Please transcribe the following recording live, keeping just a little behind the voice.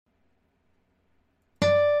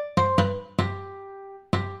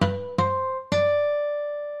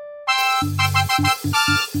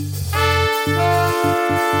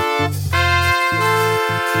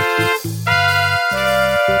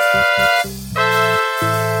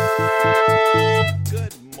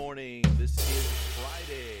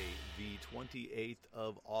the 8th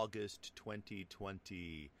of August,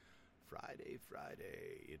 2020. Friday.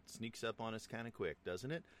 It sneaks up on us kind of quick,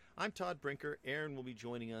 doesn't it? I'm Todd Brinker. Aaron will be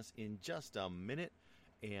joining us in just a minute.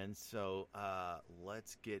 And so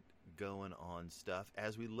let's get going on stuff.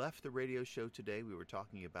 As we left the radio show today, we were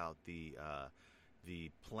talking about the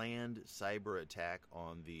planned cyber attack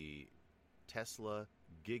on the Tesla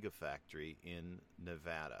Gigafactory in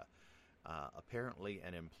Nevada. Apparently,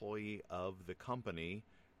 an employee of the company,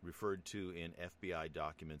 referred to in FBI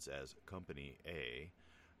documents as Company A,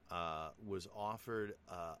 was offered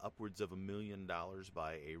upwards of $1 million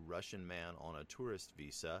by a Russian man on a tourist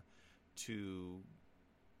visa to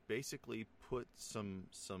basically put some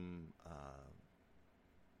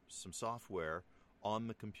software on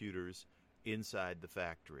the computers inside the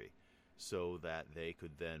factory so that they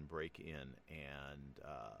could then break in. And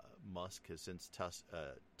Musk has since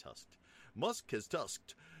Musk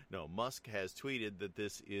has tweeted that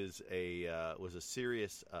this is was a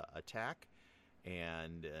serious attack,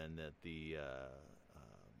 and that the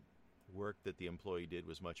work that the employee did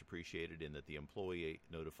was much appreciated, and that the employee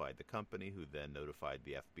notified the company, who then notified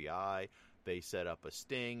the FBI. They set up a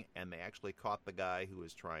sting, and they actually caught the guy who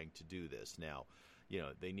was trying to do this. Now,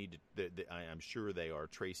 they need to. I'm sure they are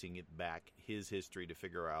tracing it back, his history, to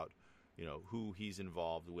figure out, who he's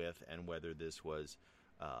involved with and whether this was,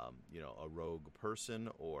 a rogue person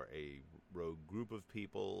or a rogue group of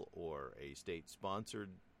people or a state-sponsored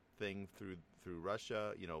thing through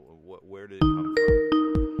Russia. Where did it come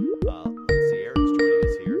from? Let's see, Aaron's joining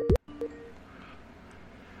us here.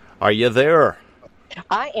 Are you there?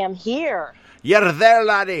 I am here. You're there,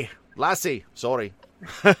 lassie. Sorry.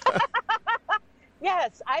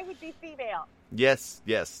 Yes, I would be female. Yes,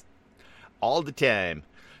 all the time.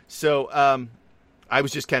 So, I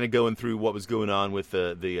was just kind of going through what was going on with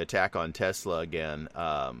the attack on Tesla again,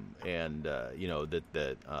 and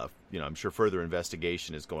I'm sure further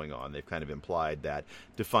investigation is going on. They've kind of implied that,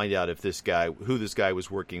 to find out if who this guy was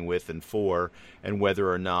working with and for, and whether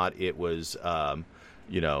or not it was, a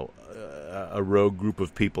rogue group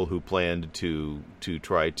of people who planned to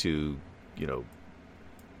try to,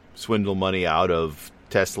 swindle money out of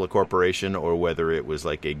Tesla Corporation, or whether it was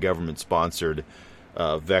like a government-sponsored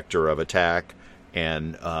vector of attack.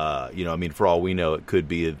 And, for all we know, it could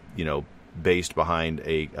be, based behind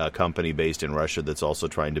a company based in Russia that's also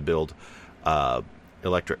trying to build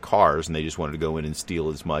electric cars, and they just wanted to go in and steal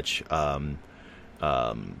as much,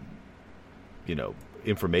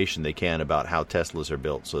 information they can about how Teslas are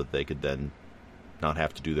built, so that they could then not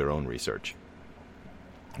have to do their own research.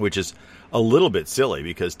 Which is a little bit silly,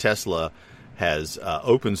 because Tesla has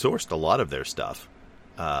open-sourced a lot of their stuff.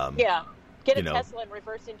 Get a Tesla and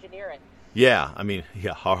reverse engineer it. Yeah,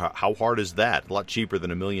 how hard is that? A lot cheaper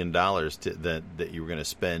than $1 million that you were going to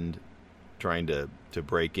spend trying to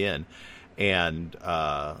break in, and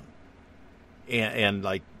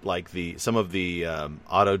like some of the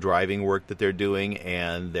auto driving work that they're doing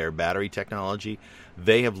and their battery technology,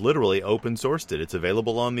 they have literally open sourced it. It's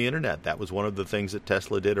available on the internet. That was one of the things that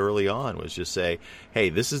Tesla did early on, was just say, hey,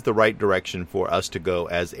 this is the right direction for us to go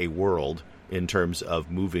as a world in terms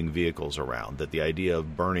of moving vehicles around. That the idea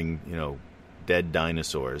of burning, dead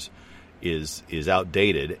dinosaurs is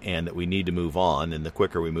outdated, and that we need to move on, and the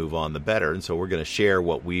quicker we move on, the better. And so we're going to share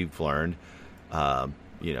what we've learned, and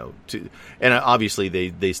obviously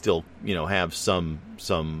they still, have some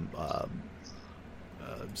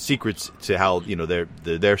secrets to how,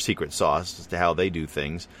 their secret sauce as to how they do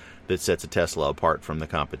things that sets a Tesla apart from the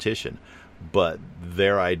competition. But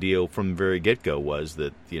their idea from the very get-go was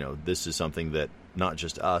that, this is something that not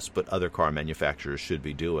just us, but other car manufacturers should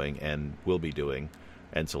be doing and will be doing.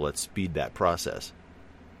 And so let's speed that process.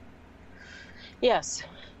 Yes.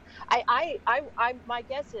 I my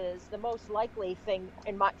guess is the most likely thing,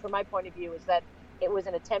 from my point of view, is that it was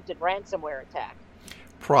an attempted ransomware attack.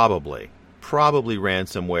 Probably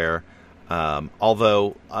ransomware.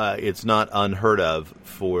 Although it's not unheard of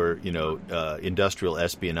for industrial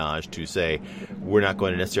espionage to say, we're not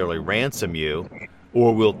going to necessarily ransom you,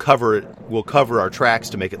 or we'll cover our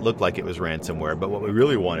tracks to make it look like it was ransomware. But what we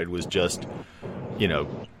really wanted was just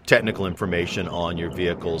technical information on your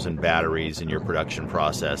vehicles and batteries and your production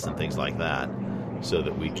process and things like that, so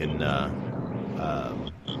that we can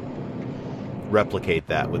replicate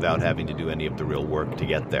that without having to do any of the real work to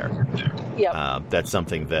get there. Yep. That's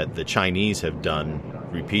something that the Chinese have done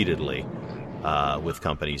repeatedly with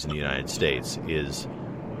companies in the United States, is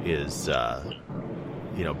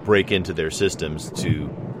break into their systems to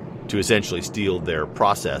essentially steal their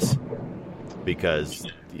process, because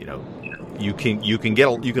you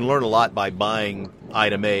can learn a lot by buying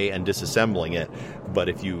item A and disassembling it, but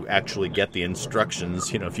if you actually get the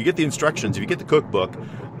instructions, if you get the cookbook,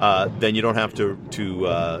 then you don't have to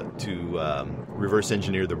reverse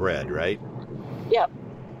engineer the bread, right? Yep.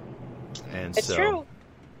 And it's so true.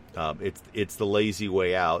 It's the lazy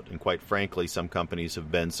way out, and quite frankly, some companies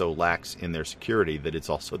have been so lax in their security that it's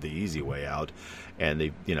also the easy way out,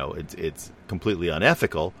 and it's completely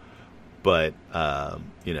unethical. But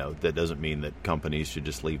that doesn't mean that companies should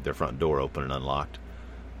just leave their front door open and unlocked.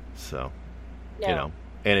 So, No.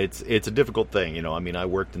 and it's a difficult thing. I mean, I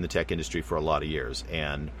worked in the tech industry for a lot of years,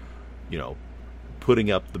 and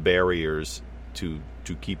putting up the barriers to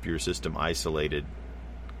keep your system isolated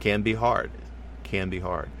can be hard.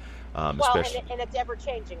 Well, Especially, and it's ever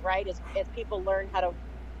changing, right? As people learn how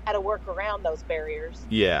to work around those barriers.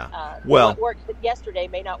 yeah. Well, what worked yesterday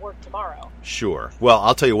may not work tomorrow. Sure. Well,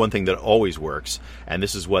 I'll tell you one thing that always works, and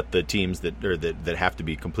this is what the teams that have to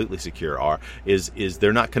be completely secure is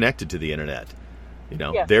they're not connected to the internet.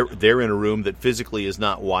 Yeah. They're in a room that physically is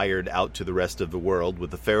not wired out to the rest of the world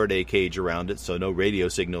with a Faraday cage around it, so no radio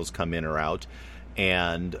signals come in or out,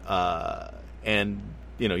 and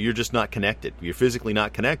you're just not connected. You're physically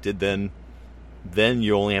not connected, then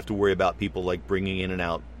you only have to worry about people like bringing in and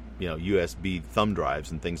out, USB thumb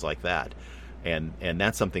drives and things like that. And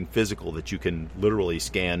that's something physical that you can literally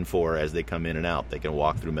scan for as they come in and out. They can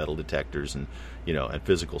walk through metal detectors and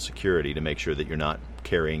physical security to make sure that you're not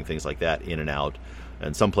carrying things like that in and out.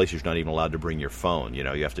 And some places you're not even allowed to bring your phone. You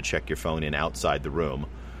have to check your phone in outside the room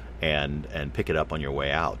and pick it up on your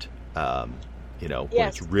way out. When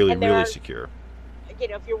it's really, really secure.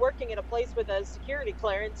 If you're working in a place with a security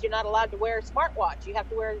clearance, you're not allowed to wear a smartwatch. You have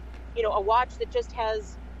to wear, a watch that just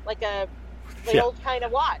has like the old kind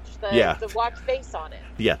of watch, the watch face on it.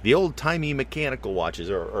 Yeah, the old-timey mechanical watches,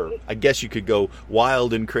 or I guess you could go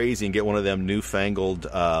wild and crazy and get one of them newfangled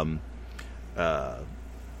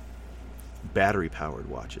battery-powered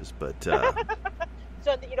watches. But so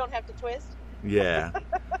that you don't have to twist? Yeah.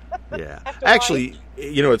 Actually,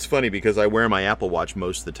 it's funny because I wear my Apple Watch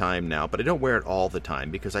most of the time now, but I don't wear it all the time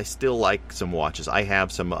because I still like some watches. I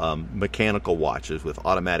have some mechanical watches with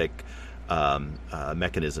automatic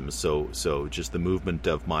mechanisms, so just the movement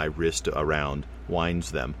of my wrist around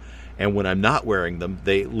winds them. And when I'm not wearing them,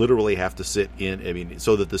 they literally have to sit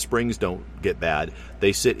so that the springs don't get bad,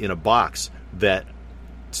 they sit in a box that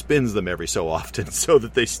spins them every so often so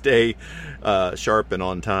that they stay sharp and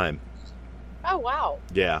on time. Oh, wow.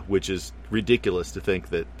 Yeah, which is ridiculous to think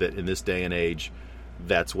that in this day and age,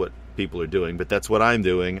 that's what people are doing. But that's what I'm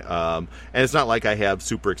doing. And it's not like I have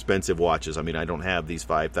super expensive watches. I mean, I don't have these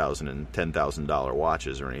 $5,000 and $10,000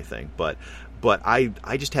 watches or anything. But I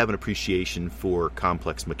just have an appreciation for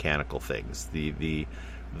complex mechanical things.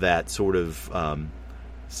 That sort of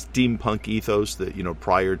steampunk ethos that,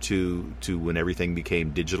 prior to when everything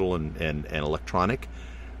became digital and electronic,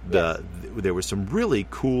 Yes. There were some really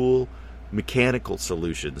cool mechanical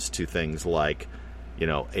solutions to things like,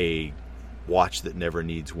 a watch that never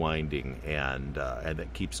needs winding and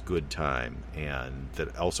that keeps good time, and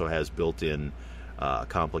that also has built-in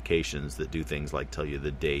complications that do things like tell you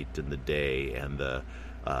the date and the day and the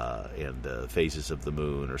phases of the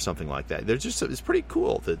moon or something like that. It's pretty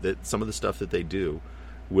cool that some of the stuff that they do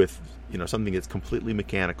with something that's completely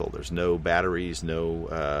mechanical. There's no batteries,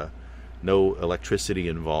 no electricity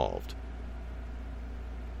involved.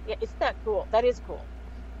 Yeah, isn't that cool? That is cool.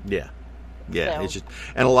 Yeah. So. It's just,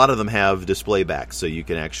 and a lot of them have display backs, so you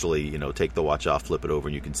can actually, take the watch off, flip it over,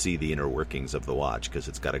 and you can see the inner workings of the watch because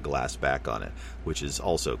it's got a glass back on it, which is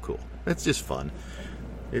also cool. It's just fun.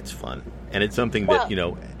 It's fun, and it's something that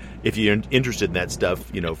if you're interested in that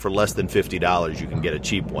stuff, for less than $50, you can get a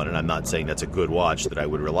cheap one. And I'm not saying that's a good watch that I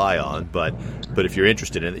would rely on, but if you're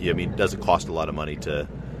interested in it, it doesn't cost a lot of money to,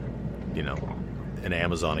 an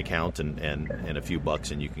Amazon account and a few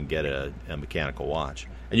bucks, and you can get a mechanical watch.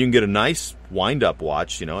 And you can get a nice wind-up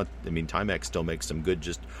watch. Timex still makes some good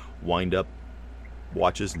just wind-up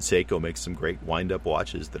watches, and Seiko makes some great wind-up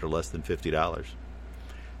watches that are less than $50.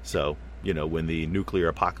 So, when the nuclear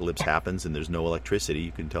apocalypse happens and there's no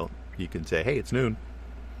electricity, you can say, hey, it's noon.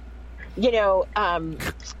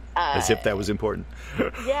 As if that was important.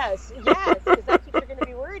 Yes, because that's what you're going to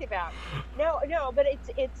be worried about. No, but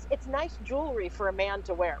it's nice jewelry for a man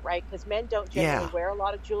to wear, right? Because men don't generally wear a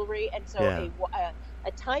lot of jewelry, and so a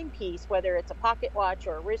timepiece, whether it's a pocket watch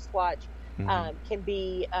or a wristwatch, can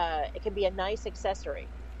be a nice accessory.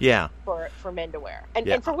 Yeah. For men to wear,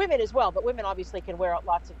 and for women as well. But women obviously can wear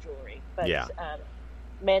lots of jewelry, but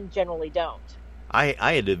men generally don't.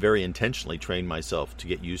 I had to very intentionally train myself to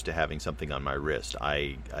get used to having something on my wrist.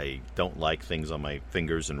 I don't like things on my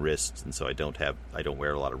fingers and wrists, and so I don't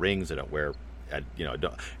wear a lot of rings. I don't wear,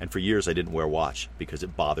 and for years I didn't wear a watch because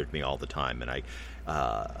it bothered me all the time. And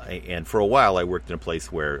and for a while I worked in a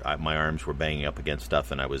place where my arms were banging up against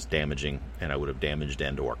stuff, and I was damaging, and I would have damaged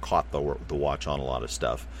and or caught the watch on a lot of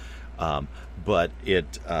stuff. But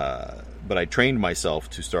I trained myself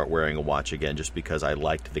to start wearing a watch again just because I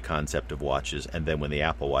liked the concept of watches. And then when the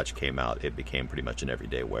Apple Watch came out, it became pretty much an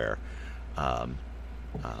everyday wear.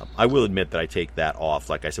 I will admit that I take that off.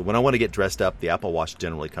 Like I said, when I want to get dressed up, the Apple Watch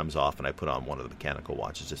generally comes off, and I put on one of the mechanical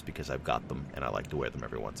watches just because I've got them, and I like to wear them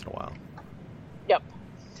every once in a while. Yep.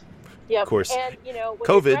 Of course, and when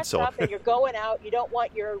COVID, you're dressed up and you're going out, you don't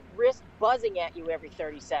want your wrist buzzing at you every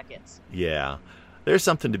 30 seconds. Yeah. There's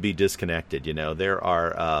something to be disconnected, There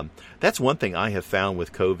are. That's one thing I have found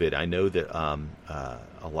with COVID. I know that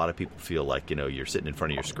a lot of people feel like you're sitting in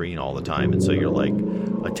front of your screen all the time, and so you're like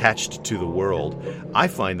attached to the world. I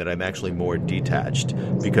find that I'm actually more detached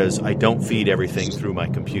because I don't feed everything through my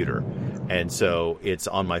computer, and so it's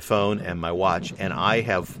on my phone and my watch. And I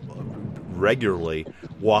have regularly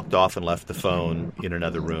walked off and left the phone in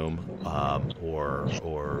another room, or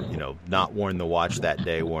not worn the watch that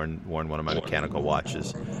day, worn one of my mechanical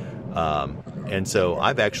watches, and so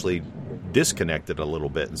I've actually disconnected a little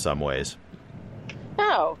bit in some ways.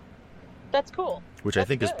 Oh, that's cool. Which I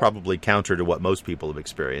think is probably counter to what most people have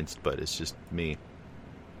experienced, but it's just me.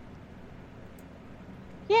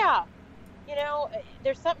 Yeah,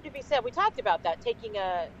 there's something to be said. We talked about that, taking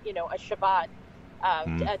a Shabbat.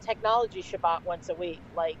 A technology Shabbat once a week,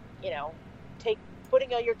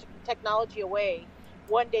 putting all your technology away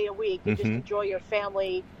one day a week and just enjoy your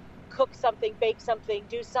family, cook something, bake something,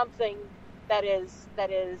 do something that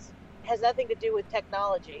has nothing to do with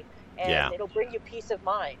technology, and it'll bring you peace of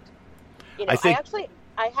mind. I had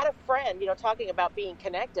a friend, talking about being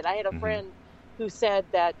connected. I had a friend who said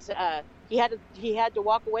that he had to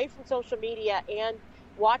walk away from social media and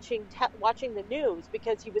watching the news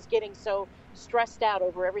because he was getting so stressed out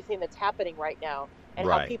over everything that's happening right now and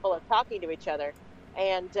how people are talking to each other.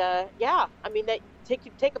 And that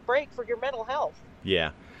take a break for your mental health.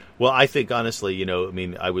 Yeah. Well, I think honestly,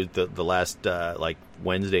 I was the last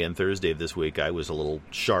Wednesday and Thursday of this week, I was a little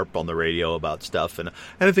sharp on the radio about stuff, and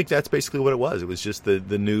I think that's basically what it was. It was just the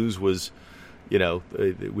news was,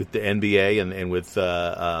 with the NBA and with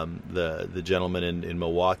the gentleman in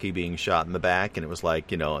Milwaukee being shot in the back, and it was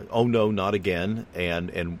like, oh no, not again,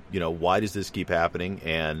 and why does this keep happening?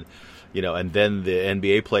 And and then the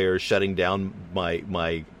NBA players shutting down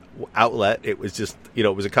my outlet. It was just, it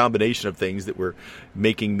was a combination of things that were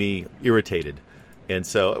making me irritated, and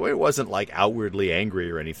so it wasn't like outwardly angry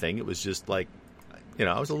or anything. It was just like,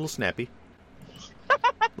 I was a little snappy.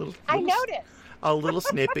 I noticed. A little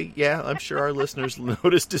snippy. Yeah, I'm sure our listeners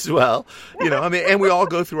noticed as well. And we all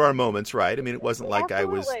go through our moments, right? It wasn't like I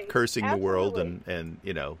was cursing the world and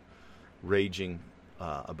raging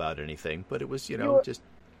about anything, but it was, just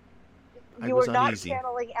you were not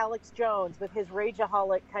channeling Alex Jones with his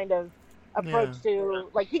rageaholic kind of approach to,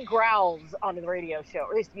 like, he growls on the radio show,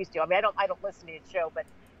 or at least used to. I don't listen to his show, but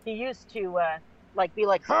he used to be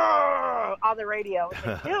like on the radio. It's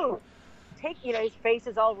like, dude, his face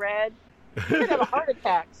is all red. You're going to have a heart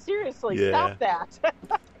attack. Seriously, stop that.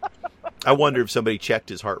 I wonder if somebody checked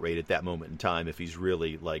his heart rate at that moment in time, if he's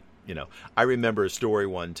really I remember a story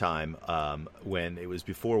one time when it was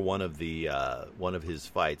before one of his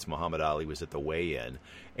fights. Muhammad Ali was at the weigh-in,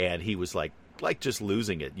 and he was like just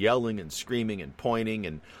losing it, yelling and screaming and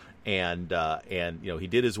pointing, and he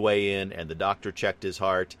did his weigh-in, and the doctor checked his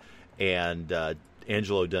heart, and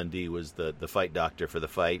Angelo Dundee was the fight doctor for the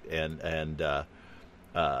fight, and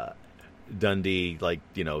Dundee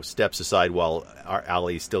steps aside while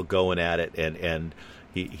Ali's still going at it, and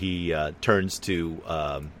he turns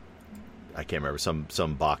to I can't remember,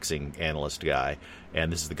 some boxing analyst guy,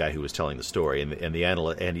 and this is the guy who was telling the story, and the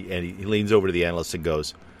analyst, and he leans over to the analyst and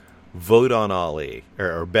goes, "Vote on Ali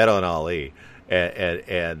or bet on Ali,"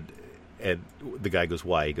 and the guy goes,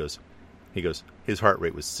 "Why?" He goes, "His heart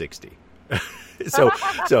rate was 60."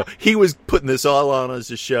 So he was putting this all on as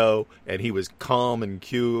a show, and he was calm and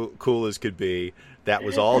cool as could be. That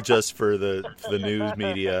was all just for the news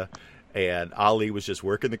media, and Ali was just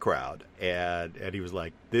working the crowd, and he was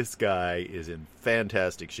like, this guy is in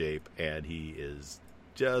fantastic shape, and he is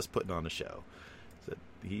just putting on a show. So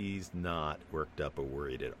he's not worked up or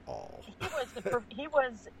worried at all. He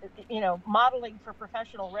was modeling for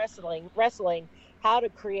professional wrestling how to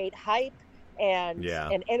create hype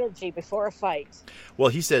and energy before a fight. Well,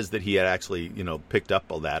 he says that he had actually, picked up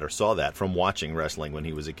all that or saw that from watching wrestling when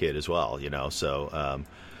he was a kid as well. So,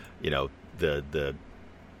 the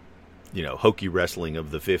hokey wrestling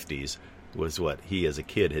of the 50s was what he as a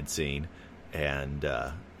kid had seen, and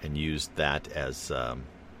used that as I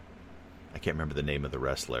can't remember the name of the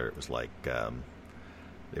wrestler. It was like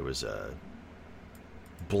there was a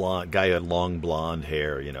blonde guy, had long blonde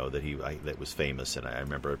hair, that was famous, and I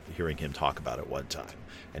remember hearing him talk about it one time,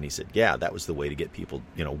 and he said, yeah, that was the way to get people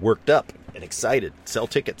worked up and excited, sell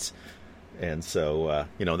tickets, and so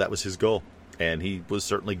that was his goal, and he was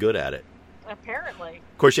certainly good at it. Apparently.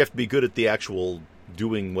 Of course, you have to be good at the actual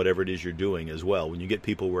doing whatever it is you're doing as well. When you get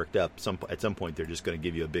people worked up, at some point they're just going to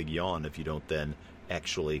give you a big yawn if you don't then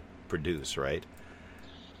actually produce, right?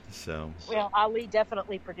 So. Well, Ali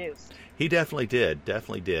definitely produced. He definitely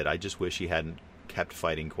did. I just wish he hadn't kept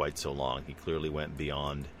fighting quite so long. He clearly went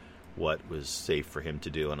beyond what was safe for him to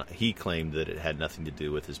do, and he claimed that it had nothing to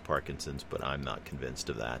do with his Parkinson's, but I'm not convinced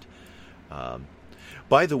of that.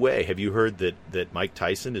 By the way, have you heard that Mike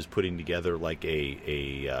Tyson is putting together like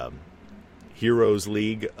a Heroes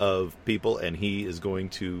League of people, and he is going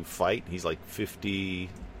to fight? He's like 50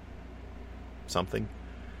 something.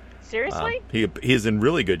 Seriously? He is in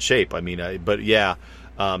really good shape. I mean,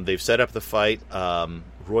 they've set up the fight.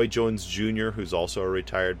 Roy Jones Jr., who's also a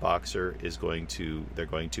retired boxer, they're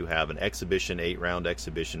going to have an 8-round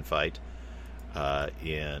exhibition fight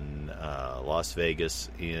in Las Vegas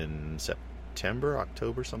in September,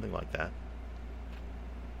 October, something like that.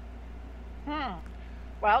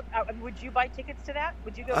 Well, would you buy tickets to that?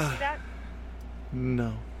 Would you go see that?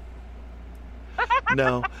 No.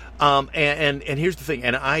 No. And here's the thing,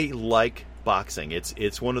 and I like boxing.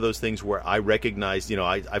 It's one of those things where I recognize,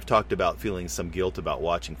 I've talked about feeling some guilt about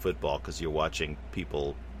watching football because you're watching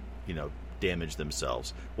people, damage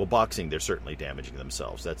themselves. Well, boxing, they're certainly damaging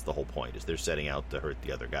themselves. That's the whole point, is they're setting out to hurt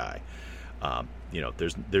the other guy.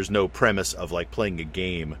 There's no premise of like playing a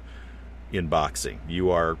game in boxing.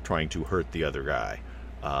 You are trying to hurt the other guy.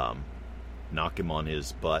 Knock him on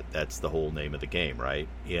his butt. That's the whole name of the game, right?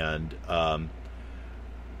 And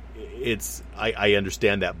I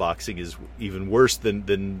understand that boxing is even worse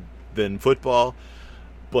than football,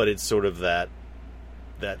 but it's sort of that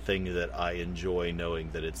thing that I enjoy,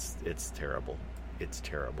 knowing that it's terrible. It's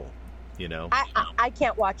terrible, I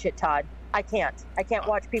can't watch it, Todd. I can't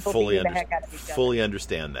watch people beating the heck out of each other. Fully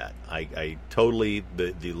understand that. I totally,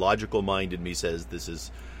 the logical mind in me says this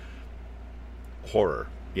is horror.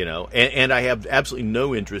 And I have absolutely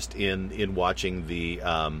no interest in watching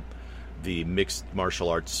the mixed martial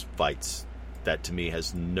arts fights. That to me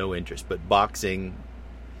has no interest. But boxing,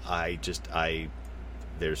 there's a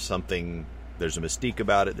mystique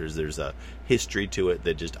about it. There's a history to it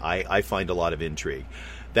that just I find a lot of intrigue.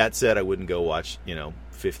 That said, I wouldn't go watch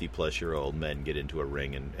 50-plus-year-old men get into a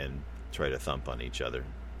ring and try to thump on each other.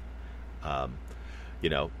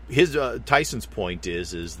 His Tyson's point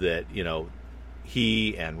is that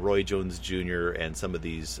he and Roy Jones Jr. and some of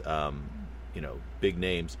these, big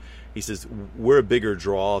names, he says, we're a bigger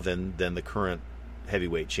draw than the current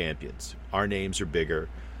heavyweight champions. Our names are bigger.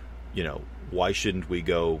 Why shouldn't we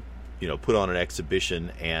go, put on an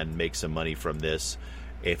exhibition and make some money from this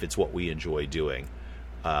if it's what we enjoy doing?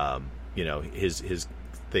 His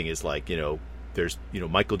thing is like, there's,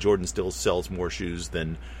 Michael Jordan still sells more shoes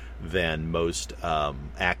than most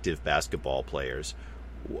active basketball players.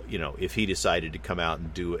 If he decided to come out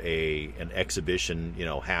and do an exhibition,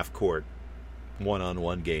 half court,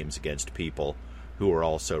 one-on-one games against people who are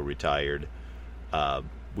also retired,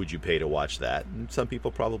 would you pay to watch that? And some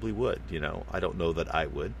people probably would. I don't know that I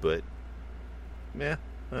would, but I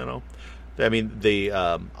don't know. I mean, the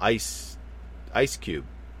Ice Cube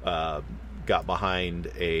got behind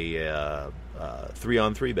a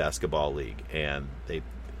 3-on-3 basketball league, and they,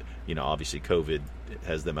 obviously COVID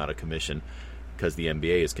has them out of commission because the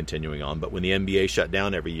NBA is continuing on. But when the NBA shut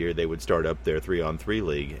down every year, they would start up their 3-on-3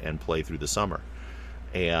 league and play through the summer.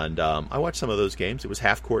 And I watched some of those games. It was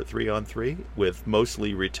half-court 3-on-3 with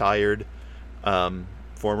mostly retired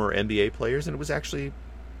former NBA players, and it was actually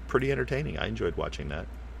pretty entertaining. I enjoyed watching that.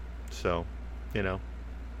 So,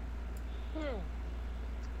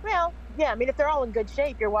 Well, yeah. I mean, if they're all in good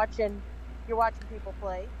shape, you're watching people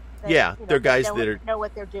play. They're guys that know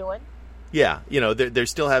what they're doing. Yeah, they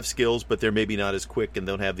still have skills, but they're maybe not as quick and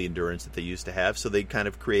don't have the endurance that they used to have. So they kind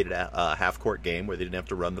of created a half-court game where they didn't have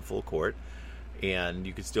to run the full court, and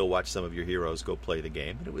you could still watch some of your heroes go play the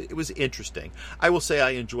game. It was interesting. I will say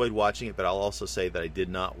I enjoyed watching it, but I'll also say that I did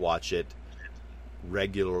not watch it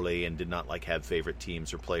regularly and did not have favorite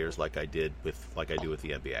teams or players like I do with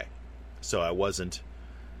the NBA. So I wasn't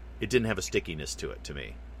it didn't have a stickiness to it to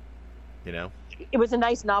me. You know? It was a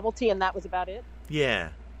nice novelty, and that was about it? Yeah.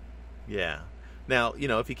 Yeah. Now,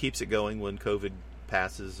 if he keeps it going when COVID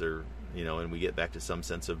passes, or, and we get back to some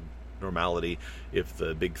sense of normality, if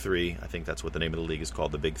the Big Three, I think that's what the name of the league is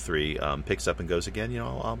called, the Big Three, picks up and goes again,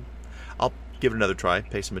 I'll give it another try,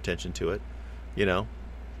 pay some attention to it, to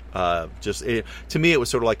me, it was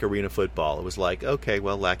sort of like arena football. It was like, okay,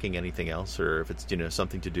 well, lacking anything else, or if it's,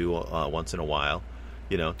 something to do once in a while.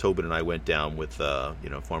 Tobin and I went down with,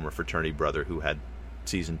 former fraternity brother who had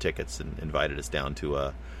season tickets and invited us down to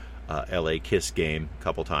a LA Kiss game a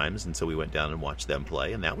couple times, and so we went down and watched them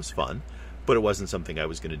play, and that was fun. But it wasn't something I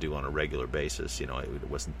was going to do on a regular basis. It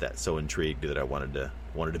wasn't that so intrigued that I wanted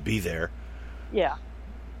to be there. Yeah.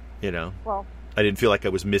 Well, I didn't feel like I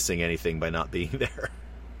was missing anything by not being there.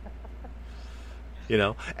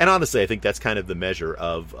 And honestly, I think that's kind of the measure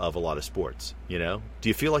of a lot of sports. Do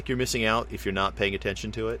you feel like you're missing out if you're not paying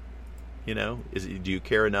attention to it? Do you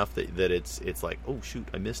care enough that it's like, oh shoot,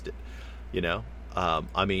 I missed it?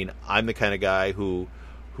 I mean, I'm the kind of guy who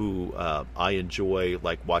I enjoy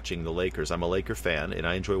like watching the Lakers. I'm a Laker fan, and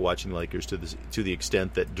I enjoy watching the Lakers to the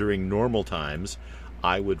extent that during normal times,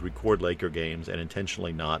 I would record Laker games and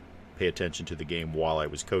intentionally not pay attention to the game while I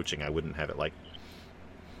was coaching. I wouldn't have it like,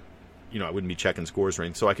 I wouldn't be checking scores or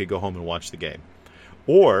anything, so I could go home and watch the game.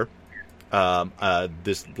 Or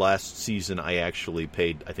this last season, I actually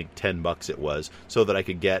paid, I think $10 it was, so that I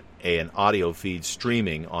could get an audio feed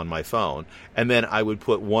streaming on my phone, and then I would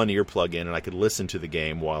put one earplug in, and I could listen to the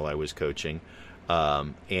game while I was coaching,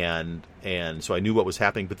 and so I knew what was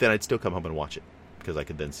happening. But then I'd still come home and watch it because I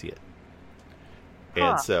could then see it.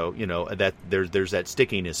 And so that there's that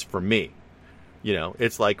stickiness for me.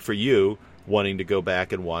 It's like for you wanting to go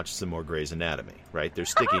back and watch some more Grey's Anatomy, right? There's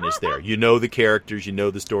stickiness there. The characters, the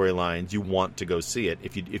storylines. You want to go see it.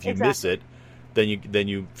 If you exactly. miss it, then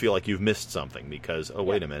you feel like you've missed something because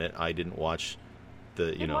wait a minute, I didn't watch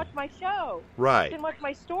the didn't watch my show. Right. Didn't watch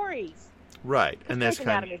my stories. Right, and that's Grey's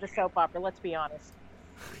Anatomy is a soap opera. Let's be honest.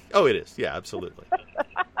 Oh, it is. Yeah, absolutely.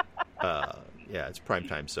 Yeah, it's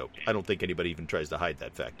primetime soap. I don't think anybody even tries to hide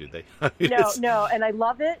that fact, do they? No, and I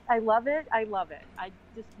love it. I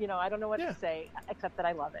just, I don't know what to say except that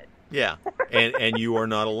I love it. Yeah, and you are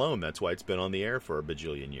not alone. That's why it's been on the air for a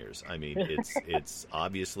bajillion years. I mean, it's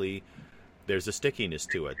obviously there's a stickiness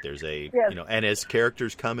to it. There's a and as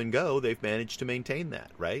characters come and go, they've managed to maintain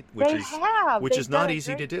that, right? Which is not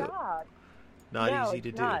easy to do. Not easy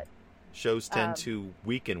to do. Shows tend to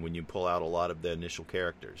weaken when you pull out a lot of the initial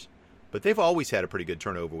characters. But they've always had a pretty good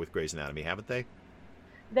turnover with Grey's Anatomy, haven't they?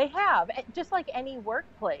 They have. Just like any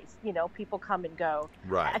workplace, people come and go.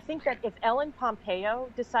 Right. I think that if Ellen Pompeo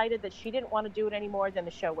decided that she didn't want to do it anymore, then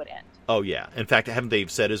the show would end. Oh, yeah. In fact, haven't they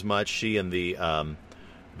said as much? She and the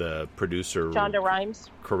producer... Shonda Rhimes?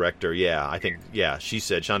 Corrector, yeah. I think, she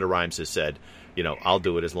said, Shonda Rhimes has said, I'll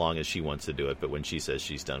do it as long as she wants to do it, but when she says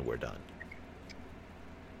she's done, we're done.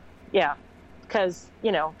 Yeah, because,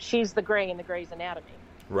 she's the Grey in the Grey's Anatomy.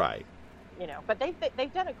 Right. But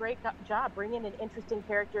they've done a great job bringing in interesting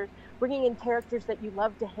characters, bringing in characters that you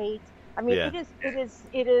love to hate. I mean, it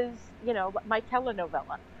is my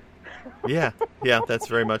telenovela. Yeah, that's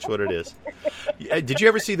very much what it is. Did you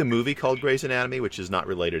ever see the movie called Grey's Anatomy, which is not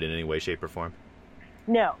related in any way, shape, or form?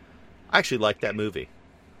 No. I actually like that movie.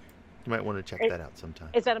 You might want to check that out sometime.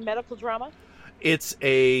 Is that a medical drama? It's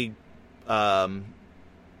a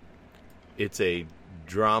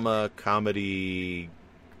drama comedy.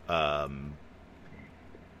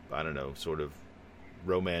 I don't know, sort of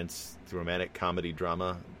romantic comedy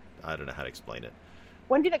drama. I don't know how to explain it.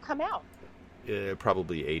 When did it come out?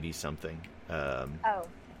 Probably 80-something. So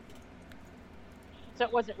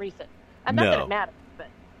it wasn't recent. Not that it matters, but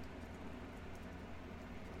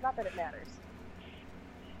not that it matters.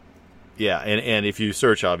 Yeah, and if you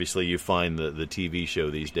search, obviously, you find the TV show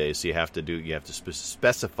these days. So you have to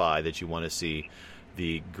specify that you want to see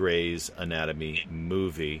the Grey's Anatomy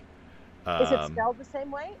movie. Is it spelled the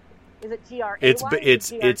same way? Is it Gray?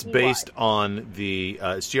 It's based on the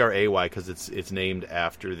it's Gray because it's named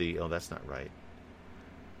after the. Oh, that's not right.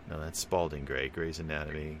 No, that's Spalding Gray. Grey's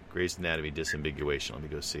Anatomy disambiguation. Let me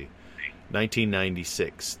go see.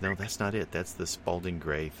 1996. No, that's not it. That's the Spalding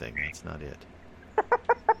Gray thing. That's not it.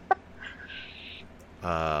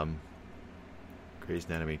 Grey's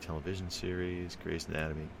Anatomy television series. Grey's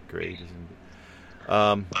Anatomy. Grey.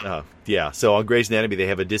 Yeah. So on Grey's Anatomy, they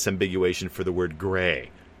have a disambiguation for the word gray.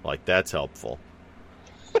 Like, that's helpful.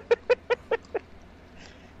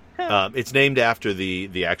 It's named after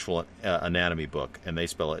the actual anatomy book, and they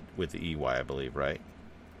spell it with the EY, I believe, right?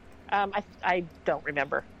 I don't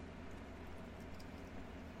remember.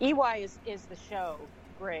 EY is the show.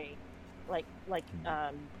 Grey, like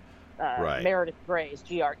right. Meredith Grey's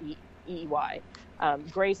Grey.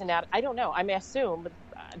 Grey's Anatomy. I don't know. I may assume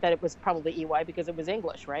that it was probably EY because it was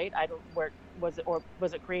English, right? I don't. Where was it, or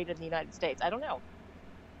was it created in the United States? I don't know.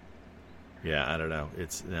 Yeah, I don't know.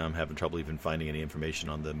 Now I'm having trouble even finding any information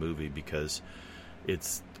on the movie because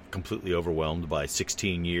it's completely overwhelmed by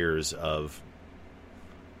 16 years of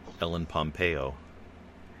Ellen Pompeo.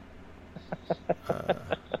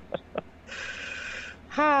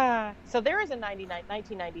 So there is a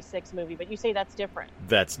 1996 movie, but you say that's different.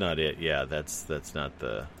 That's not it. Yeah, that's not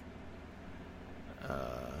the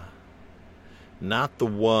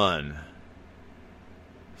one.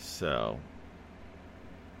 So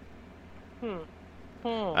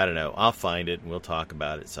I don't know. I'll find it and we'll talk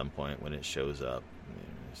about it at some point when it shows up.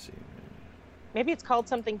 Let's see. Maybe it's called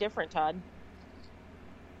something different, Todd.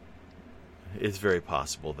 It's very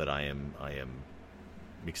possible that I am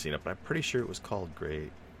mixing up, but I'm pretty sure it was called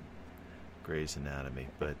Grey's Anatomy.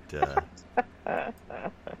 But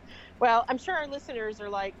well, I'm sure our listeners are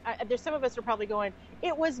like, there's some of us are probably going,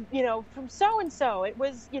 it was, from so and so. It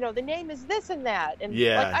was, the name is this and that, and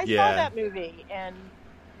I saw that movie,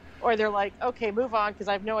 or they're like, okay, move on because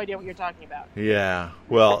I have no idea what you're talking about. Yeah,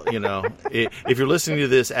 well, if you're listening to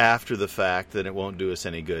this after the fact, then it won't do us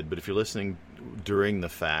any good. But if you're listening during the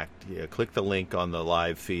fact, click the link on the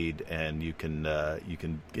live feed, and you can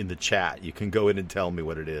in the chat, you can go in and tell me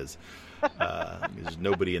what it is. There's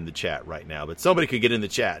nobody in the chat right now, but somebody could get in the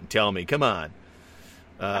chat and tell me. Come on.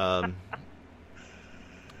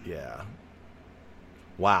 Yeah.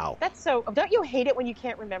 Wow. That's so. Don't you hate it when you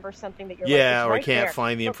can't remember something that you're or right can't there.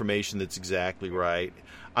 Find the information that's exactly right?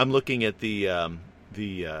 I'm looking at the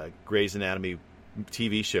Grey's Anatomy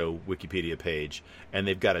TV show Wikipedia page, and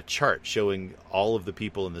they've got a chart showing all of the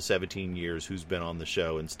people in the 17 years who's been on the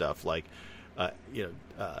show and stuff. Like,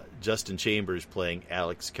 Justin Chambers playing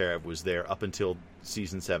Alex Karev was there up until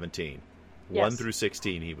season 17. Yes. 1 through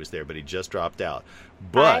 16 he was there, but he just dropped out.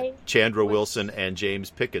 But Chandra Wilson and James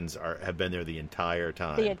Pickens have been there the entire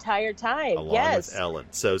time. The entire time, along with Ellen.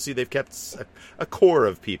 So, see, they've kept a core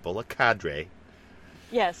of people, a cadre.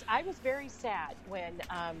 Yes, I was very sad when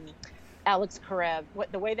Alex Karev,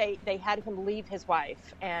 the way they had him leave his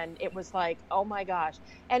wife, and it was like, oh my gosh.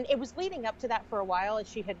 And it was leading up to that for a while, and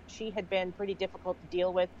she had been pretty difficult to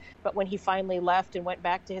deal with. But when he finally left and went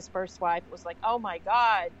back to his first wife, it was like, oh my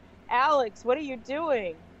God, Alex, what are you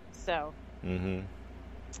doing? So. Mm-hmm.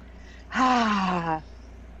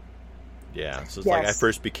 Yeah, so it's like I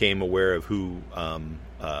first became aware of who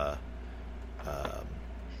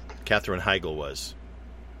Katherine Heigl was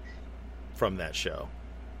from that show.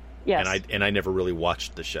 Yes. And I never really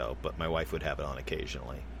watched the show, but my wife would have it on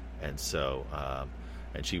occasionally, and so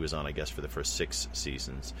and she was on, I guess, for the first 6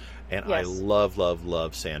 seasons. And I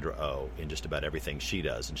love Sandra Oh in just about everything she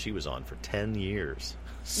does, and she was on for 10 years.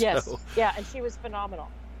 So, yes, yeah, and she was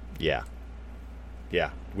phenomenal. Yeah,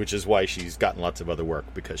 which is why she's gotten lots of other work,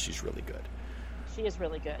 because she's really good. She is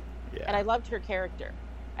really good. Yeah. And I loved her character.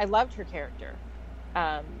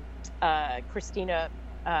 Christina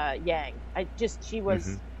Yang. She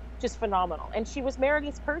was just phenomenal. And she was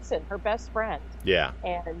Meredith's person, her best friend. Yeah.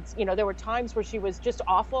 And, there were times where she was just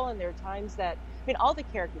awful, and there were times that, all the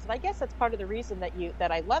characters, and I guess that's part of the reason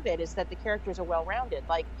that I love it, is that the characters are well-rounded.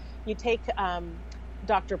 Like, you take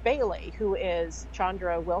Dr. Bailey, who is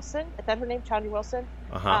Chandra Wilson. Is that her name, Chandra Wilson?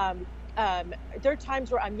 Uh-huh. There are times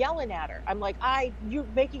where I'm yelling at her. I'm like, you're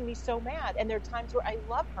making me so mad. And there are times where I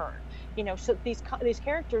love her. So these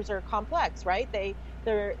characters are complex, right?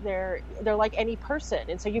 They're like any person,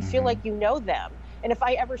 and so you feel like you know them. And if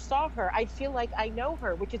I ever saw her, I'd feel like I know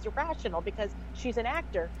her, which is irrational because she's an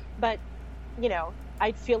actor. But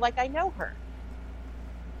I'd feel like I know her.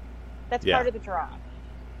 That's part of the draw.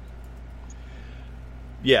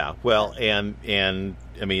 Yeah, well, and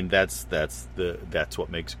I mean that's what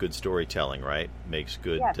makes good storytelling, right? Makes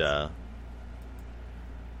good.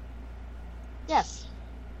 Yes.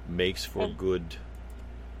 Makes for good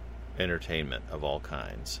entertainment of all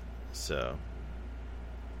kinds. So.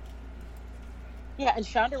 Yeah, and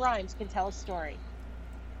Shonda Rhimes can tell a story.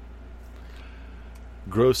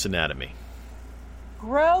 Gross Anatomy.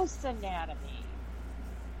 Gross Anatomy.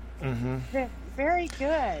 Mm-hmm. Very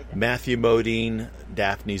good. Matthew Modine,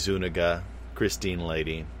 Daphne Zuniga, Christine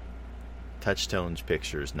Lady, Touchstones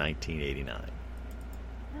Pictures, 1989.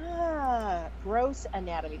 Gross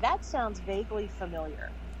Anatomy. That sounds vaguely familiar.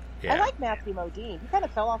 Yeah. I like Matthew Modine. He kind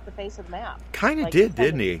of fell off the face of the map. Kind of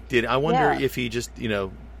didn't he? I wonder if he just,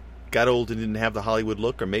 got old and didn't have the Hollywood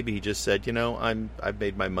look, or maybe he just said, I've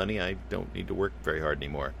made my money. I don't need to work very hard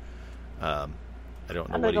anymore. I don't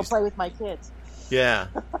know. I'm going to go play with my kids. Yeah.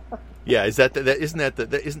 Yeah,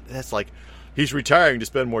 that's like he's retiring to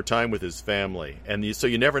spend more time with his family, and so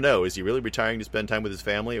you never know, is he really retiring to spend time with his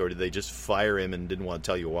family, or did they just fire him and didn't want to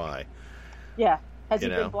tell you why? Yeah, has he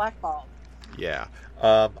been blackballed? Yeah,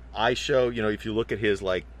 I show, if you look at his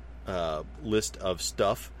list of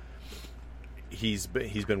stuff, he's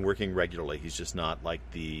been working regularly. He's just not like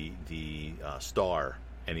the star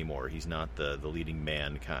anymore. He's not the leading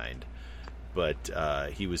man kind. But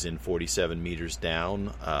he was in 47 Meters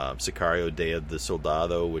Down, Sicario: Day of the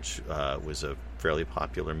Soldado, which was a fairly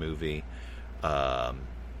popular movie. And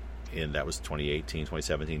that was 2017,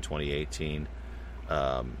 2018.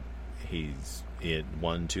 He's in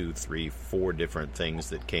 4 different things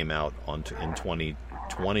that came out in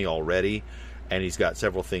 2020 already, and he's got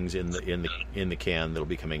several things in the can that'll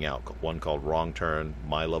be coming out. One called Wrong Turn,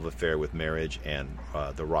 My Love Affair with Marriage, and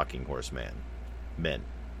The Rocking Horse Men.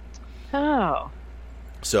 Oh.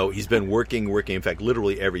 So he's been working. In fact,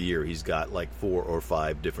 literally every year he's got like 4 or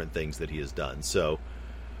 5 different things that he has done. So,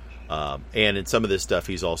 and in some of this stuff,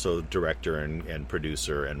 he's also director and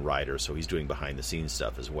producer and writer. So he's doing behind the scenes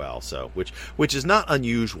stuff as well. So which is not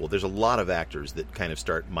unusual. There's a lot of actors that kind of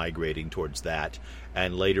start migrating towards that,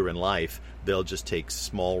 and later in life they'll just take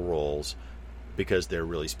small roles because they're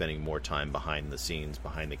really spending more time behind the scenes,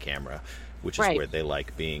 behind the camera, which is where they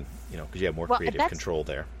like being. Because you have more creative control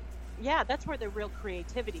there. Yeah, that's where the real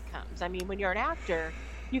creativity comes. I mean, when you're an actor,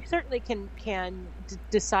 you certainly can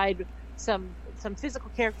decide some physical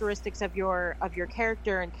characteristics of your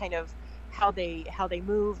character and kind of how they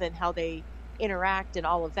move and how they interact and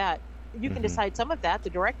all of that. You can decide some of that. The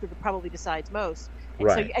director probably decides most. And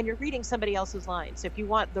so, and you're reading somebody else's lines. So if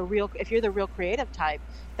you're the real creative type,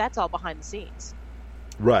 that's all behind the scenes.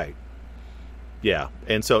 Right. Yeah,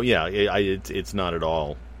 and so it's not at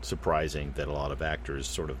all surprising that a lot of actors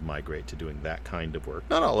sort of migrate to doing that kind of work.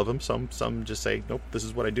 Not all of them. Some just say, nope, this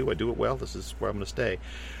is what I do. I do it well. This is where I'm going to stay.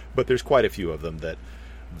 But there's quite a few of them that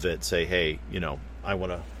say, hey, I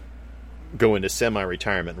want to go into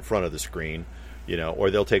semi-retirement in front of the screen, or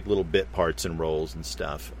they'll take little bit parts and roles and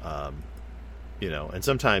stuff, and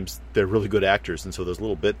sometimes they're really good actors, and so those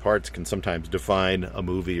little bit parts can sometimes define a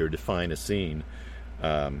movie or define a scene,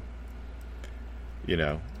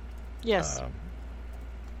 Yes.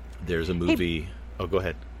 There's a movie. Oh, go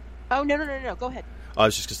ahead. Oh, no. Go ahead. I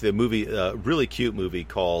was just going to say a movie, a really cute movie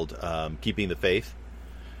called Keeping the Faith.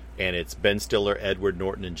 And it's Ben Stiller, Edward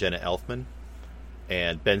Norton, and Jenna Elfman.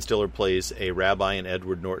 And Ben Stiller plays a rabbi, and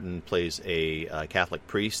Edward Norton plays a Catholic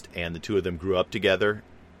priest. And the two of them grew up together,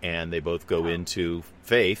 and they both go into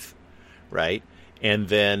faith, right? And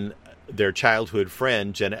then their childhood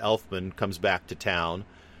friend, Jenna Elfman, comes back to town,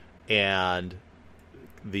 and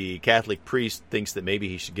the Catholic priest thinks that maybe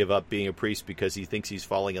he should give up being a priest because he thinks he's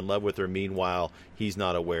falling in love with her. Meanwhile, he's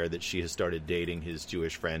not aware that she has started dating his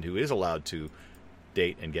Jewish friend, who is allowed to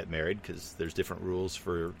date and get married because there's different rules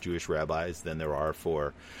for Jewish rabbis than there are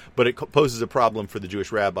for... But it poses a problem for the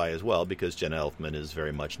Jewish rabbi as well, because Jenna Elfman is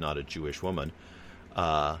very much not a Jewish woman.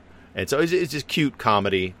 And so it's just cute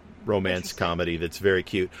comedy, romance comedy that's very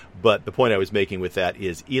cute. But the point I was making with that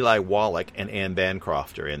is Eli Wallach and Anne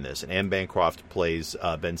Bancroft are in this. And Anne Bancroft plays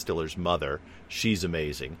Ben Stiller's mother. She's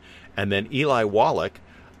amazing. And then Eli Wallach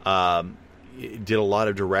did a lot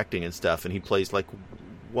of directing and stuff, and he plays like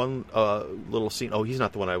one little scene. Oh, he's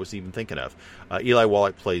not the one I was even thinking of. Eli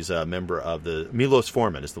Wallach plays a member of the... Milos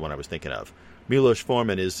Forman is the one I was thinking of. Milos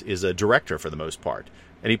Forman is a director for the most part.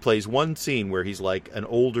 And he plays one scene where he's like an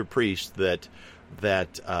older priest that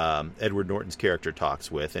Edward Norton's character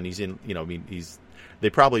talks with, and he's in, they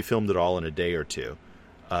probably filmed it all in a day or two,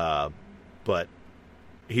 but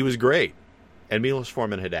he was great. And Milos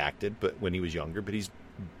Forman had acted, but when he was younger, but he's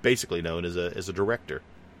basically known as a director.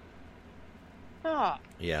 Oh.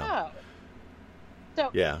 Yeah. Oh. So.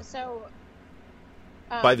 Yeah. So.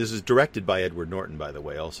 This is directed by Edward Norton, by the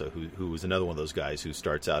way, also, who was another one of those guys who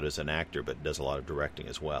starts out as an actor but does a lot of directing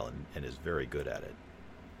as well, and is very good at it.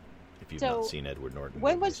 If you've not seen Edward Norton,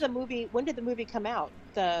 when did the movie come out?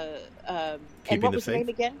 And what was the name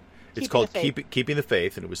again? It's called Keeping the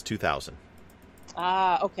Faith, and it was 2000.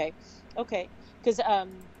 Okay, because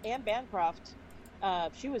Anne Bancroft,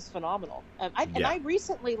 she was phenomenal. And I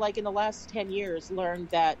recently, like in the last 10 years, learned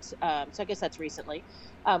that. So I guess that's recently.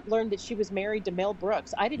 Learned that she was married to Mel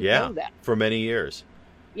Brooks. I didn't know that. For many years.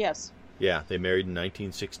 Yes. Yeah, they married in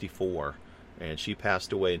 1964, and she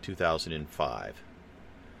passed away in 2005.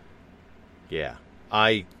 Yeah,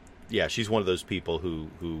 she's one of those people who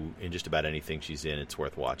in just about anything she's in, it's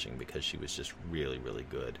worth watching, because she was just really, really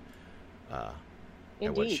good at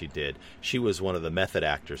what she did. She was one of the method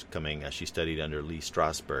actors coming. She studied under Lee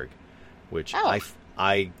Strasberg, which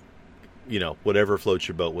I whatever floats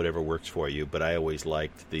your boat, whatever works for you. But I always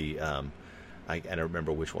liked I don't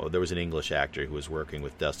remember which one. There was an English actor who was working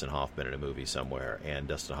with Dustin Hoffman in a movie somewhere, and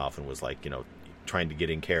Dustin Hoffman was like, trying to get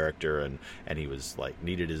in character, and he was like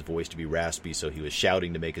needed his voice to be raspy, so he was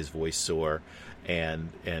shouting to make his voice soar,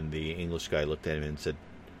 and the English guy looked at him and said,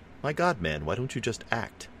 "My God, man, why don't you just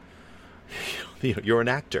act? You're an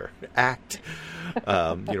actor. Act.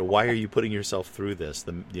 Why are you putting yourself through this?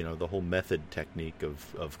 The whole method technique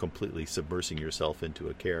of completely submersing yourself into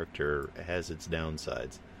a character has its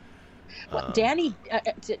downsides." Well,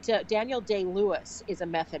 Daniel Day-Lewis is a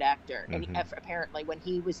method actor, and apparently when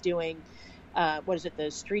he was doing the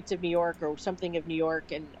Streets of New York or something of New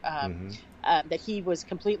York, and that he was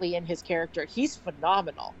completely in his character. He's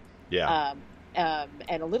phenomenal. Yeah. And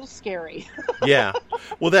a little scary. Yeah.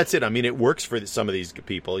 Well, that's it. I mean, it works for some of these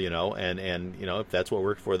people, and if that's what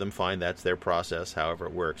worked for them, fine. That's their process, however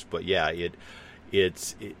it works. But yeah,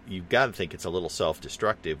 you've got to think it's a little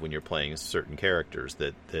self-destructive when you're playing certain characters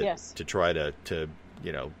that yes. to try to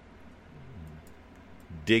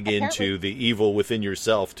dig into the evil within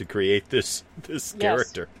yourself to create this yes.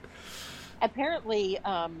 character. Apparently,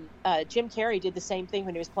 Jim Carrey did the same thing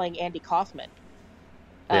when he was playing Andy Kaufman.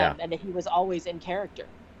 Yeah. And that he was always in character.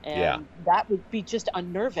 And yeah. that would be just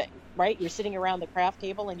unnerving, right? You're sitting around the craft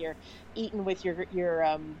table and you're eating with your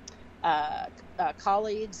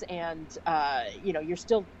colleagues, and you're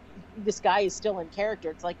still, this guy is still in character.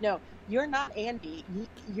 It's like, no, you're not Andy,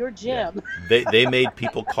 you're Jim. Yeah. They made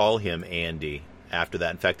people call him Andy after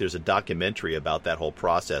that. In fact, there's a documentary about that whole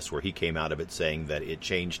process where he came out of it saying that it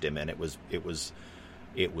changed him, and it was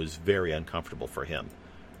very uncomfortable for him.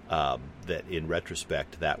 That in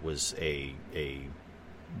retrospect, that was a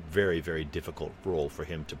very, very difficult role for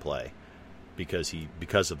him to play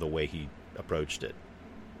because of the way he approached it.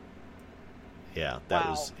 Yeah,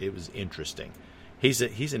 it was interesting. He's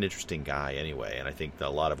an interesting guy anyway, and I think that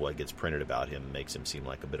a lot of what gets printed about him makes him seem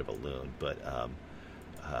like a bit of a loon. But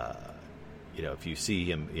if you see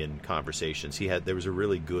him in conversations, there was a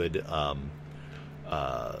really good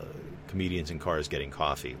Comedians in Cars Getting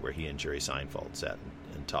Coffee where he and Jerry Seinfeld sat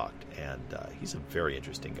and talked, and he's a very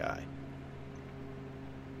interesting guy.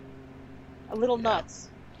 A little nuts.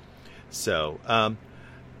 So,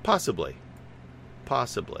 possibly.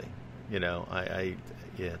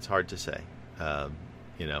 It's hard to say. I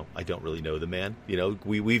don't really know the man.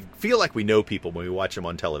 We feel like we know people when we watch them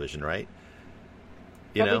on television, right?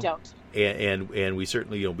 We don't. And we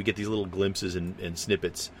certainly, we get these little glimpses and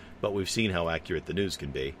snippets, but we've seen how accurate the news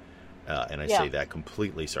can be. And I say that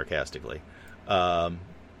completely sarcastically.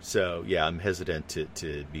 So yeah, I'm hesitant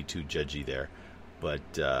to be too judgy there, but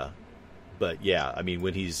yeah, I mean,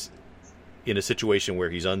 when he's in a situation where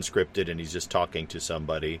he's unscripted and he's just talking to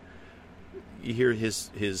somebody, you hear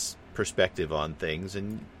his perspective on things,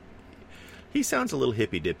 and he sounds a little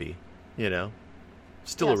hippy dippy,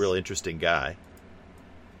 still yes. a real interesting guy.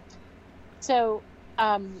 So,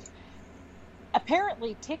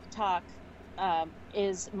 apparently TikTok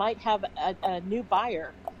might have a new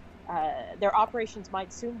buyer. Their operations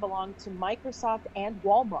might soon belong to Microsoft and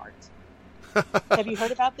Walmart. Have you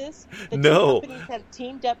heard about this? The two No. companies have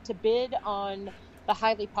teamed up to bid on the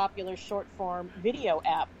highly popular short-form video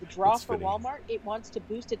app. The draw That's for funny. Walmart, it wants to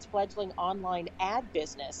boost its fledgling online ad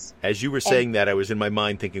business. As you were saying that, I was in my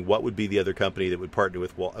mind thinking, what would be the other company that would partner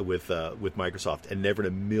with Microsoft? And never in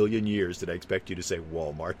a million years did I expect you to say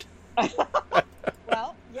Walmart.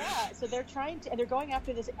 Well, yeah. So they're they're going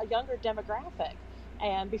after this younger demographic.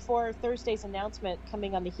 And before Thursday's announcement,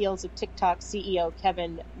 coming on the heels of TikTok CEO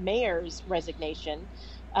Kevin Mayer's resignation,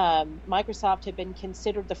 Microsoft had been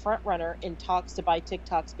considered the front runner in talks to buy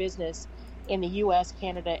TikTok's business in the U.S.,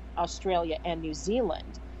 Canada, Australia, and New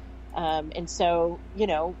Zealand. And so,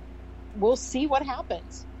 we'll see what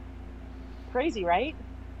happens. Crazy, right?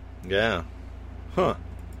 Yeah. Huh.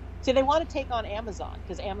 So they want to take on Amazon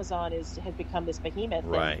because Amazon has become this behemoth.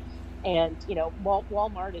 Right. And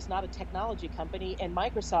Walmart is not a technology company, and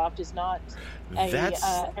Microsoft is not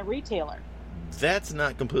a retailer. That's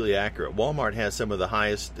not completely accurate. Walmart has some of the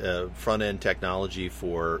highest front-end technology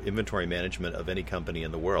for inventory management of any company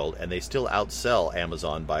in the world, and they still outsell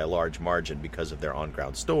Amazon by a large margin because of their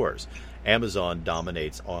on-ground stores. Amazon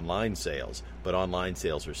dominates online sales, but online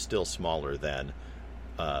sales are still smaller than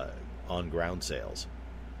on-ground sales.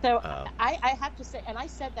 So I have to say, and I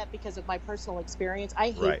said that because of my personal experience, I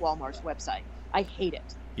hate Right. Walmart's website. I hate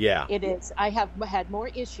it. Yeah. It is. I have had more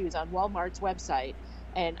issues on Walmart's website,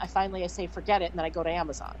 and I say forget it, and then I go to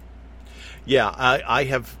Amazon. Yeah, I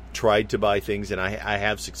have tried to buy things, and I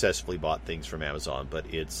have successfully bought things from Amazon, but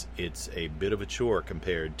it's a bit of a chore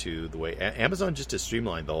compared to the way Amazon just has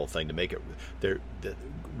streamlined the whole thing to make it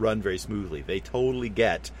run very smoothly. They totally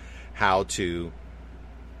get how to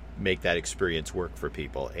make that experience work for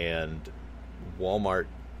people. And Walmart,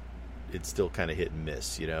 it's still kind of hit and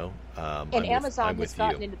miss, you know. And Amazon has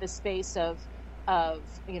gotten into the space of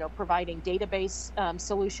providing database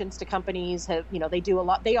solutions to companies. They do a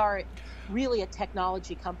lot. They are really a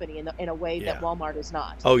technology company in a way that Walmart is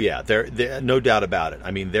not. Oh yeah, they're no doubt about it.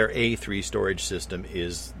 I mean, their A3 storage system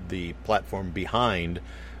is the platform behind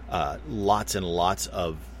lots and lots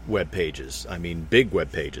of web pages. I mean, big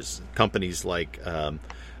web pages. Companies like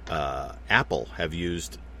Apple have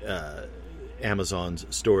used Amazon's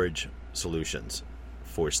storage solutions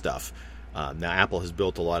for stuff. Now, Apple has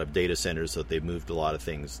built a lot of data centers, so they've moved a lot of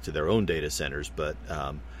things to their own data centers. But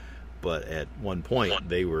at one point,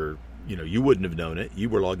 they were, you wouldn't have known it. You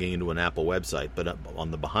were logging into an Apple website, but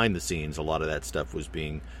on the behind the scenes, a lot of that stuff was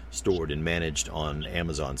being stored and managed on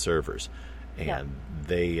Amazon servers. And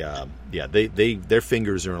their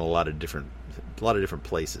fingers are in a lot of different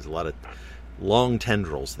places, a lot of long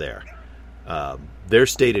tendrils there. Their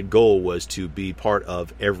stated goal was to be part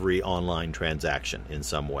of every online transaction in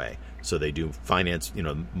some way. So they do finance,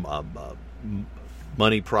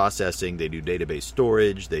 money processing. They do database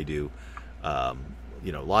storage. They do,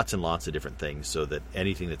 lots and lots of different things. So that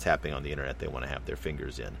anything that's happening on the internet, they want to have their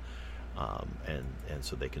fingers in, and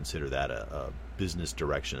so they consider that a business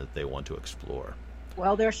direction that they want to explore.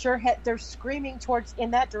 Well, they're screaming towards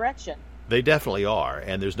in that direction. They definitely are,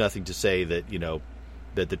 and there's nothing to say that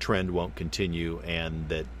that the trend won't continue, and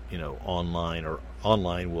that online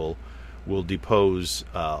will depose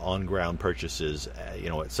on ground purchases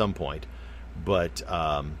at some point. But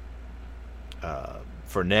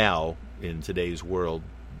for now, in today's world,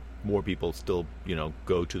 more people still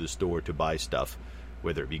go to the store to buy stuff,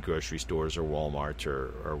 whether it be grocery stores or Walmart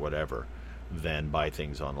or whatever, than buy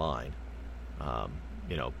things online.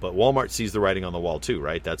 But Walmart sees the writing on the wall too,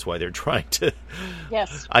 right? That's why they're trying to.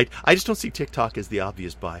 Yes. I just don't see TikTok as the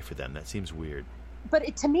obvious buy for them. That seems weird.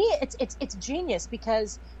 But to me, it's genius,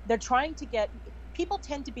 because they're trying to get people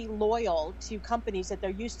tend to be loyal to companies that they're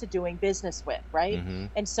used to doing business with, right? Mm-hmm.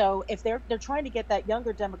 And so if they're trying to get that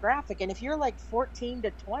younger demographic, and if you're like 14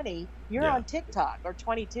 to 20, you're on TikTok, or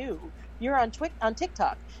 22, you're on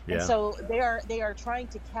TikTok. Yeah. And so they are trying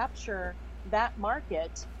to capture that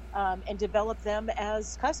market and develop them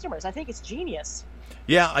as customers. I think it's genius.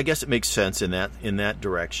 Yeah, I guess it makes sense in that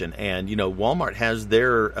direction. And Walmart has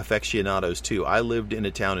their aficionados too. I lived in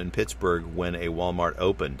a town in Pittsburgh when a Walmart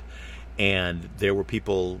opened, and there were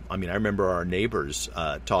people. I mean, I remember our neighbors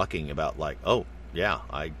talking about like, "Oh, yeah,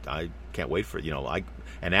 I can't wait for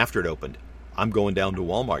and after it opened, I'm going down to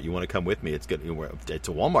Walmart. You want to come with me? It's good. It's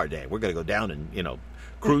a Walmart day. We're going to go down and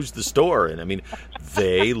cruise the store." And I mean,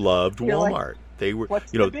 they loved Walmart. They were,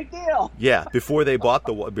 what's the big deal? Yeah, before they brought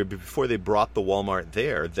the Walmart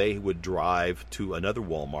there, they would drive to another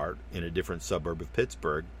Walmart in a different suburb of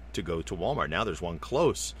Pittsburgh to go to Walmart. Now there's one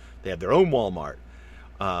close. They have their own Walmart.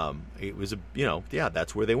 It was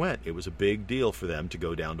that's where they went. It was a big deal for them to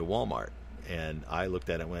go down to Walmart. And I looked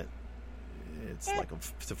at it and went,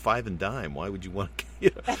 it's a five and dime. Why would you want to?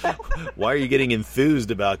 Why are you getting enthused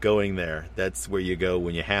about going there? That's where you go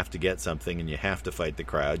when you have to get something and you have to fight the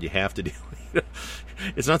crowd. You have to do.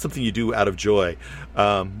 It's not something you do out of joy,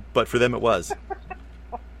 but for them it was.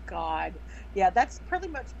 Oh God, yeah, that's pretty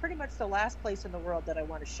much the last place in the world that I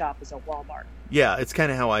want to shop is a Walmart. Yeah, it's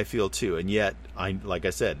kind of how I feel too. And yet, like I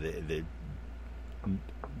said, they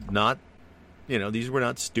not, these were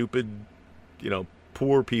not stupid,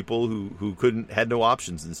 poor people who had no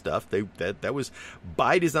options and stuff. That was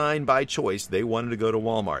by design, by choice. They wanted to go to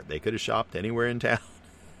Walmart. They could have shopped anywhere in town.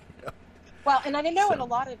 Well, and I know in a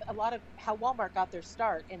lot of how Walmart got their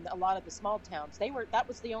start in a lot of the small towns, that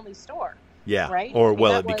was the only store. Yeah. Right. Or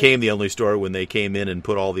it became the only store when they came in and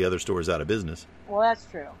put all the other stores out of business. Well, that's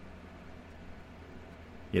true.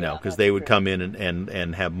 Because they would come in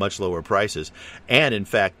and have much lower prices. And, in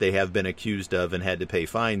fact, they have been accused of and had to pay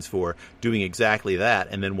fines for doing exactly that.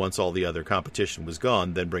 And then once all the other competition was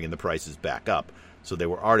gone, then bringing the prices back up. So they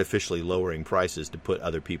were artificially lowering prices to put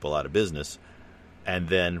other people out of business. And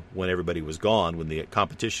then when everybody was gone, when the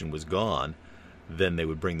competition was gone, then they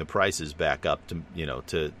would bring the prices back up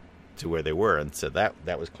to where they were. And so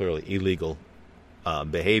that was clearly illegal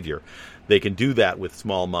behavior. They can do that with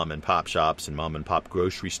small mom and pop shops and mom and pop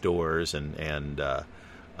grocery stores and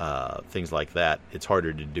things like that. It's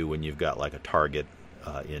harder to do when you've got like a Target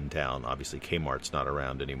in town. Obviously, Kmart's not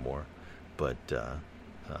around anymore, but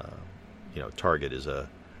Target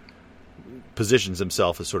positions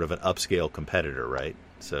himself as sort of an upscale competitor, right?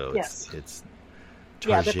 So it's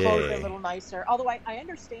Target. Yeah, the clothes are a little nicer. Although I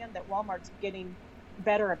understand that Walmart's getting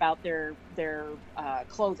better about their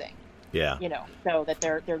clothing. Yeah. So that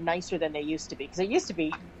they're nicer than they used to be. Because it used to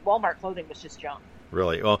be Walmart clothing was just junk.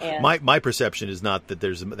 Really? Well, my perception is not that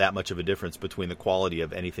there's that much of a difference between the quality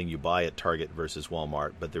of anything you buy at Target versus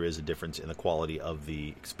Walmart, but there is a difference in the quality of the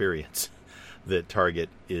experience. That Target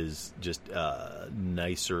is just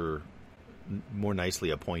nicer, more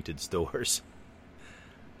nicely appointed stores,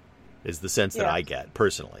 is the sense that I get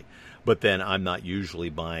personally. But then I'm not usually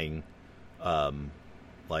buying, I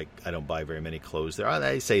don't buy very many clothes there.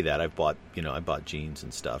 I say that I bought jeans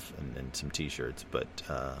and stuff and some T-shirts, but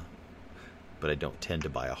I don't tend to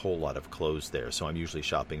buy a whole lot of clothes there. So I'm usually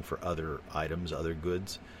shopping for other items, other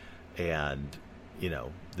goods. And,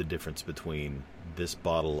 the difference between this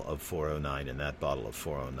bottle of 409 and that bottle of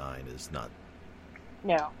 409 is not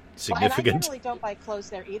significant. And I generally don't buy clothes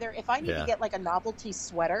there either. If I need to get like a novelty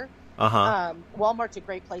sweater, Walmart's a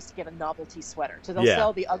great place to get a novelty sweater. So they'll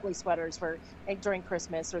sell the ugly sweaters during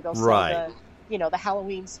Christmas, or they'll sell the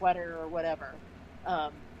Halloween sweater or whatever.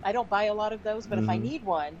 I don't buy a lot of those, but if I need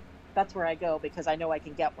one, that's where I go because I know I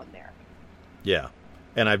can get one there. Yeah,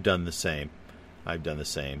 and I've done the same.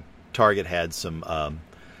 Target had some.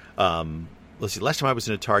 Let's see. Last time I was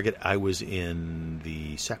in a Target, I was in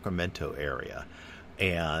the Sacramento area,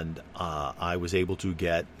 and I was able to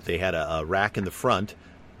get. They had a rack in the front,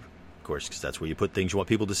 of course, because that's where you put things you want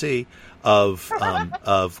people to see, of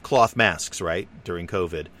cloth masks, right, during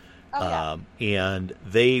COVID. Oh, yeah. And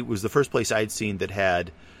they was the first place I'd seen that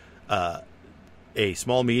had a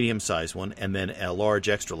small, medium-sized one, and then a large,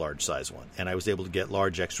 extra-large size one. And I was able to get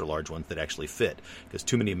large, extra-large ones that actually fit, because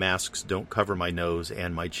too many masks don't cover my nose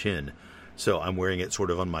and my chin. So I'm wearing it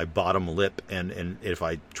sort of on my bottom lip, and if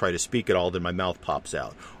I try to speak at all, then my mouth pops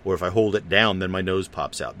out. Or if I hold it down, then my nose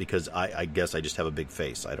pops out, because I guess I just have a big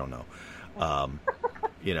face. I don't know. I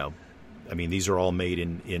mean, these are all made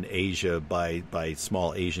in Asia by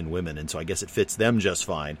small Asian women, and so I guess it fits them just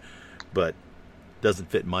fine, but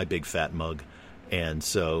doesn't fit my big fat mug. And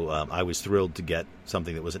so I was thrilled to get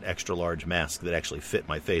something that was an extra large mask that actually fit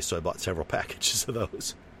my face, so I bought several packages of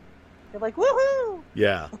those. You're like, woohoo!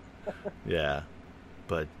 Yeah. Yeah.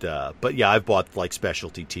 But yeah, I've bought like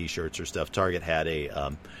specialty T-shirts or stuff. Target had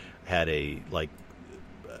a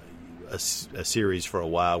series for a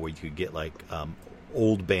while where you could get like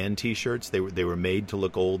old band T-shirts. They were made to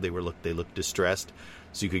look old. They looked distressed,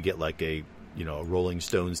 so you could get like a Rolling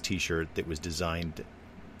Stones T-shirt that was designed,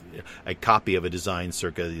 a copy of a design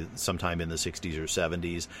circa sometime in the 60s or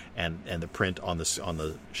 70s, and the print on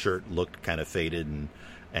the shirt looked kind of faded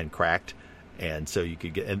and cracked, and so you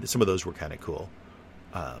could get, and some of those were kind of cool.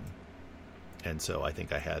 And so I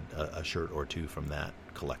think I had a shirt or two from that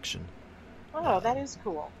collection. Oh, that is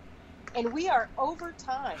cool. And we are over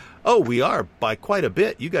time. Oh, we are by quite a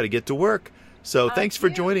bit. You got to get to work. So thanks for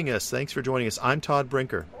joining us. I'm Todd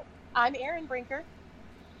Brinker. I'm Erin Brinker.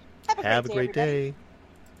 Have a great day.